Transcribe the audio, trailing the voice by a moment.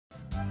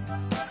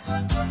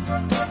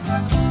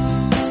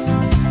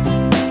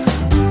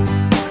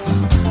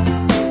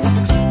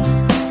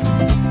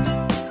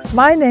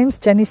My name's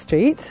Jenny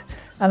Street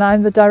and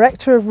I'm the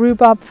director of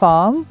Rhubarb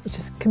Farm, which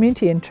is a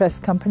community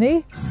interest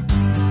company.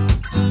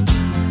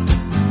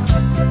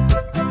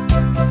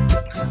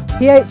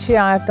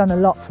 PHEI have done a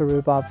lot for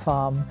Rhubarb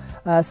Farm,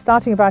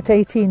 starting about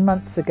 18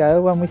 months ago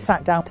when we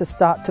sat down to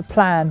start to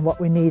plan what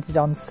we needed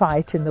on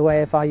site in the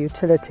way of our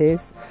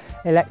utilities,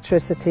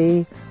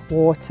 electricity,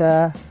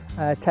 water,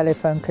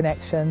 telephone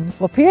connection.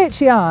 Well,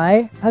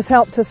 PHEI has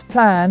helped us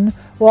plan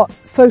what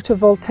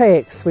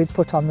photovoltaics we'd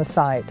put on the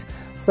site.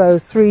 So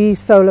 3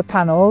 solar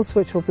panels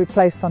which will be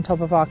placed on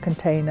top of our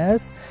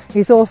containers.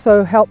 He's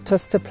also helped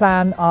us to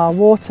plan our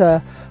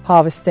water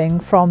harvesting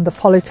from the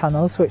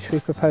polytunnels which we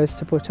propose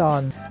to put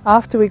on.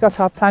 After we got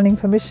our planning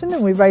permission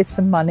and we raised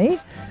some money,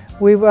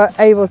 we were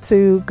able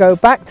to go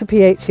back to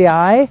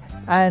PHEI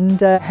and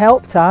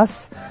helped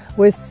us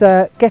with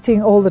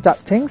getting all the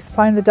ducting,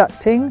 supplying the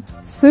ducting,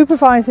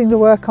 supervising the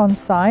work on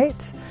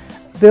site,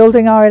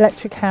 building our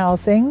electric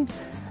housing,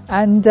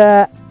 and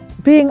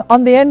being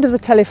on the end of the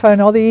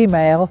telephone or the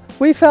email.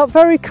 We felt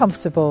very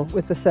comfortable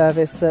with the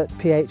service that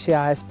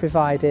PHEI has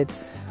provided.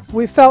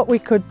 We felt we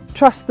could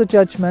trust the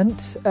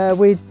judgment.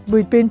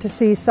 We'd been to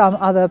see some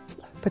other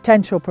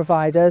potential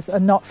providers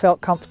and not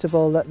felt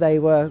comfortable that they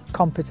were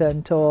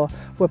competent or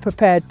were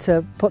prepared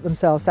to put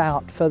themselves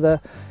out for the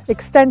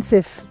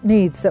extensive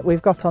needs that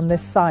we've got on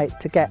this site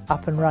to get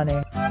up and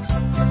running.